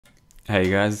Hey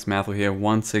guys, it's Mathel here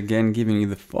once again giving you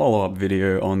the follow-up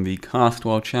video on the cast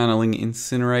while channeling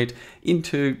Incinerate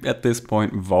into, at this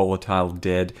point, Volatile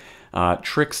Dead.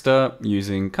 Trickster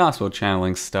using cast while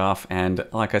channeling stuff, and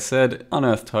like I said,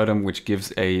 Unearth Totem, which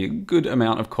gives a good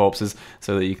amount of corpses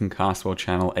so that you can cast while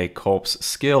channel a corpse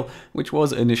skill, which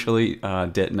was initially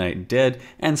Detonate Dead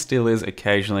and still is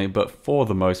occasionally, but for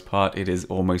the most part it is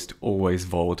almost always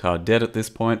Volatile Dead at this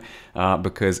point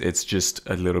because it's just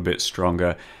a little bit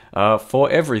stronger. For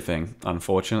everything,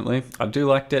 unfortunately. I do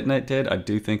like Detonate Dead, I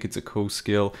do think it's a cool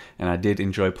skill, and I did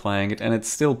enjoy playing it, and it's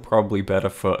still probably better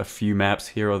for a few maps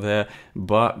here or there,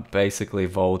 but basically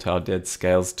Volatile Dead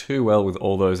scales too well with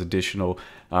all those additional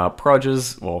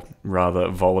proges, or rather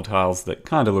volatiles that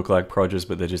kind of look like proges,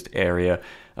 but they're just area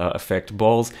effect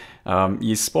balls.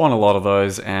 You spawn a lot of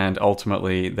those, and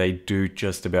ultimately they do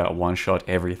just about one-shot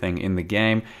everything in the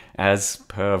game. As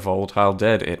per Volatile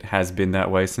Dead, it has been that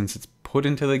way since it's put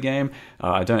into the game.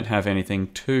 I don't have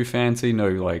anything too fancy, no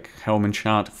like helm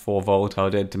enchant for Volatile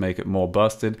Dead to make it more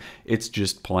busted. It's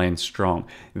just plain strong.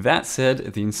 That said,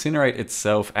 the Incinerate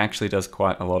itself actually does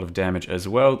quite a lot of damage as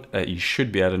well that you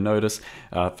should be able to notice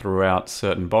throughout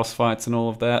certain boss fights and all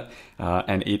of that.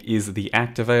 And it is the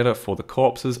activator for the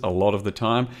corpses a lot of the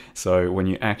time. So when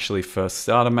you actually first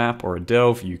start a map or a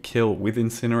delve, you kill with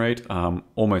Incinerate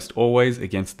almost always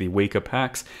against the weaker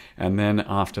packs, and then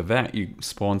after that you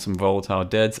spawn some Volatile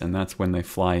Deads, and that's when they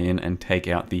fly in and take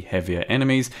out the heavier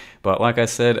enemies. But like I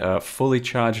said, fully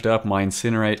charged up, my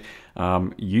Incinerate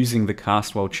using the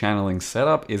cast while channeling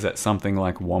setup is at something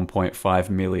like 1.5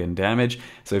 million damage.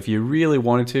 So if you really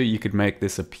wanted to, you could make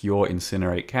this a pure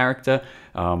Incinerate character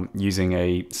using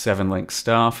a 7-link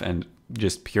staff and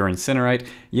just pure Incinerate.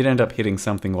 You'd end up hitting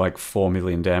something like 4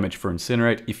 million damage for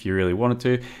Incinerate if you really wanted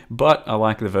to, but I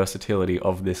like the versatility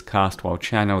of this cast while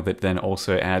channel that then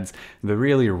also adds the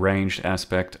really ranged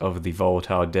aspect of the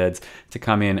Volatile Deads to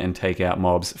come in and take out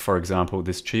mobs. For example,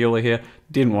 this Chiula here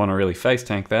didn't want to really face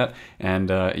tank that, and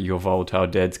your Volatile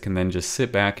Deads can then just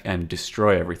sit back and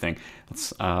destroy everything.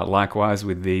 Likewise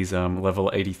with these level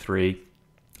 83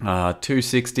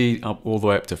 260 up all the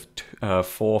way up to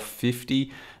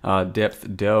 450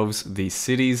 depth delves, the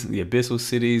cities, the abyssal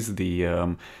cities,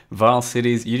 the vile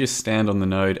cities. You just stand on the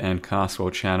node and cast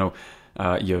while channel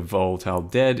your Volatile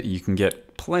Dead. You can get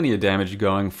plenty of damage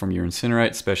going from your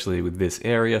Incinerate, especially with this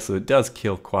area, so it does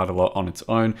kill quite a lot on its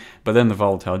own, but then the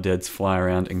Volatile Deads fly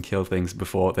around and kill things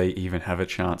before they even have a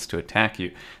chance to attack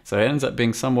you. So it ends up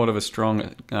being somewhat of a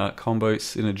strong combo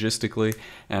synergistically,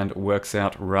 and works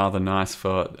out rather nice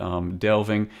for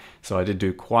delving. So I did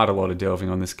do quite a lot of delving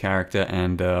on this character,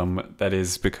 and that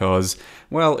is because,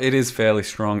 well, it is fairly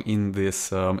strong in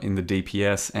this in the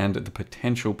DPS and the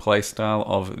potential playstyle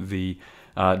of the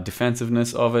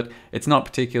defensiveness of it. It's not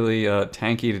particularly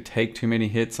tanky to take too many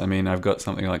hits. I mean, I've got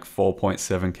something like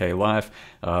 4.7k life,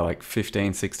 like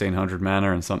 1600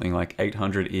 mana, and something like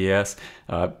 800 ES.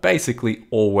 Basically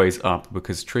always up,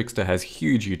 because Trickster has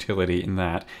huge utility in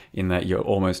that you're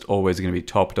almost always going to be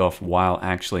topped off while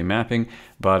actually mapping,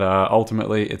 but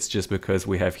ultimately it's just because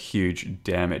we have huge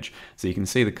damage. So you can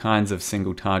see the kinds of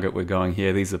single target we're going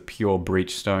here. These are pure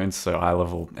breach stones, so eye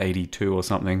level 82 or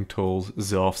something, tools,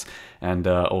 Zophs, and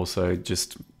also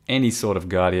just any sort of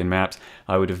Guardian maps.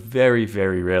 I would have very,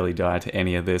 very rarely died to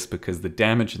any of this because the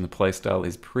damage in the playstyle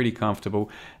is pretty comfortable,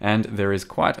 and there is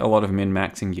quite a lot of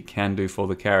min-maxing you can do for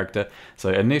the character. So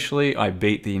initially I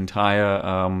beat the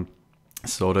entire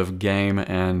sort of game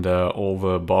and all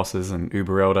the bosses and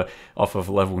Uber Elder off of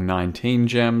level 19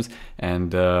 gems,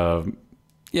 and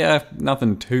yeah,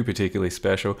 nothing too particularly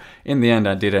special. In the end,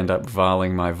 I did end up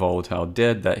viling my Volatile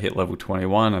Dead. That hit level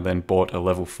 21. I then bought a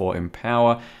level 4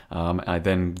 Empower. I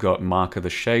then got Marker the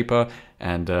Shaper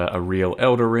and a real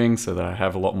Elder Ring so that I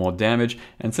have a lot more damage.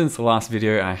 And since the last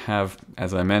video, I have,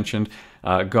 as I mentioned,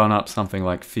 gone up something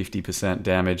like 50%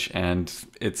 damage, and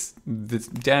the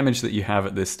damage that you have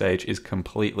at this stage is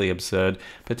completely absurd.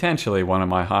 Potentially one of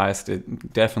my highest.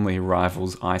 It definitely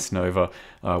rivals Ice Nova,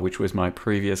 which was my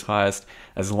previous highest,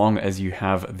 as long as you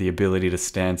have the ability to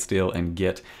stand still and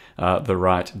get the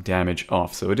right damage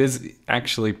off. So it is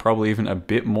actually probably even a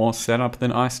bit more setup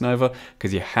than Ice Nova,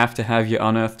 because you have to have your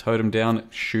Unearth Totem down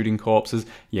shooting corpses,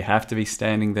 you have to be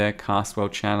standing there cast while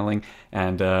channeling,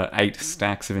 and 8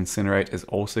 stacks of Incinerate is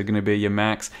also going to be your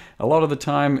max. A lot of the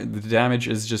time the damage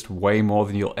is just way more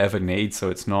than you'll ever need, so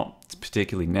it's not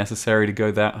particularly necessary to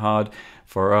go that hard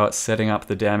for setting up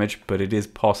the damage, but it is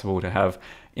possible to have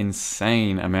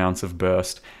insane amounts of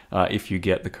burst if you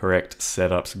get the correct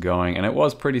setups going. And it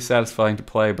was pretty satisfying to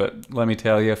play, but let me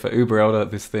tell you, for Uber Elder,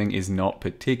 this thing is not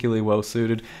particularly well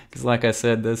suited, because like I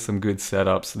said, there's some good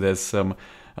setups, there's some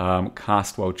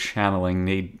cast while channeling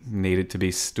needed to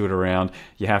be stood around.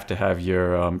 You have to have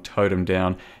your totem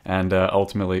down, and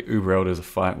ultimately Uber is a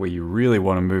fight where you really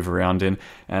want to move around in,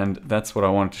 and that's what I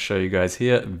wanted to show you guys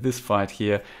here. This fight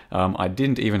here, I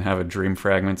didn't even have a Dream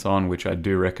Fragments on, which I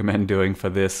do recommend doing for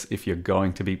this if you're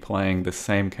going to be playing the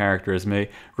same character as me.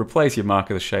 Replace your Mark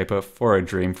of the Shaper for a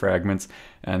Dream Fragments,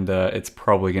 and it's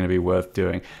probably going to be worth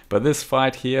doing. But this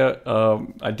fight here,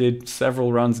 I did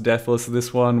several runs Deathless.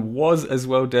 This one was as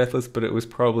well Deathless, but it was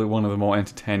probably one of the more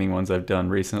entertaining ones I've done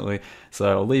recently. So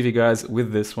I'll leave you guys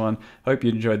with this one. Hope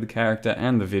you enjoyed the character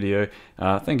and the video.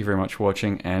 Thank you very much for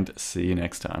watching, and see you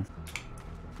next time.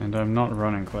 And I'm not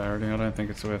running Clarity. I don't think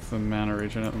it's worth the mana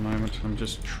regen at the moment. I'm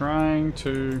just trying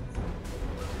to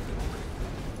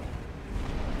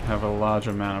have a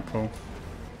larger mana pool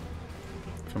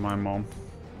for my mom.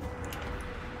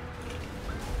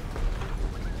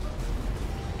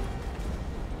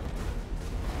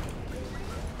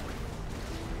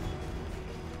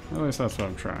 At least that's what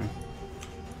I'm trying.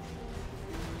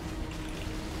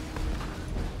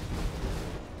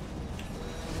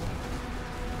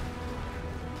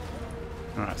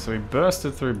 Alright, so we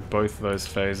bursted through both those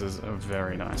phases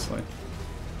very nicely.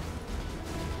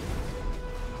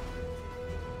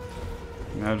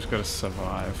 Now I just gotta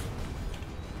survive.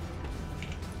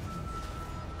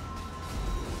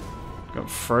 Got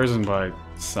frozen by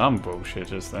some bullshit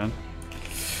just then.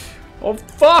 Oh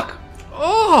fuck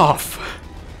off!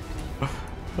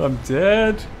 I'm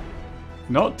dead.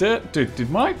 Not dead. Dude, did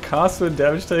my cast when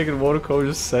damage taken water core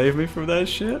just save me from that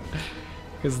shit?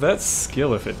 Because that's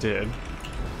skill if it did.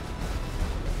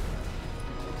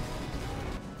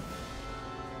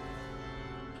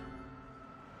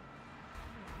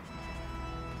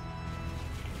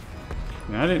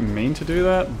 Now, I didn't mean to do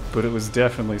that, but it was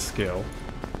definitely skill.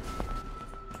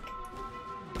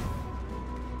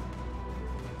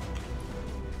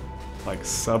 Like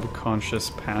subconscious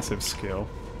passive skill.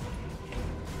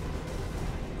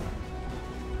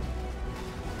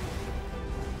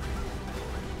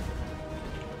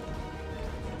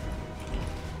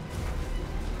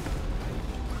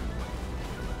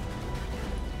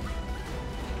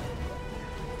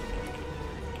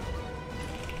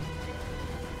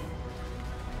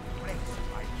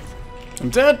 I'm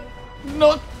dead!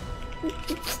 Not...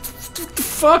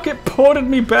 Fuck, it ported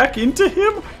me back into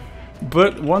him?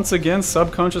 But once again,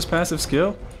 subconscious passive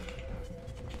skill?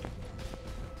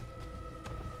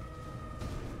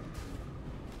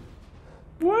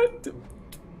 What?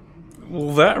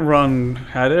 Well, that run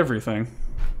had everything.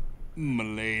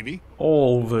 M'lady.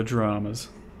 All the dramas.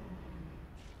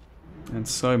 And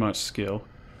so much skill.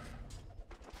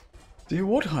 Dear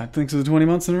Waterhype, thanks for the 20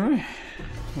 months in a row.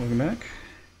 Welcome back.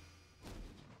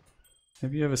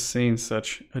 Have you ever seen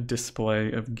such a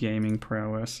display of gaming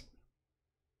prowess?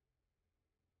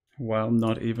 While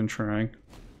not even trying.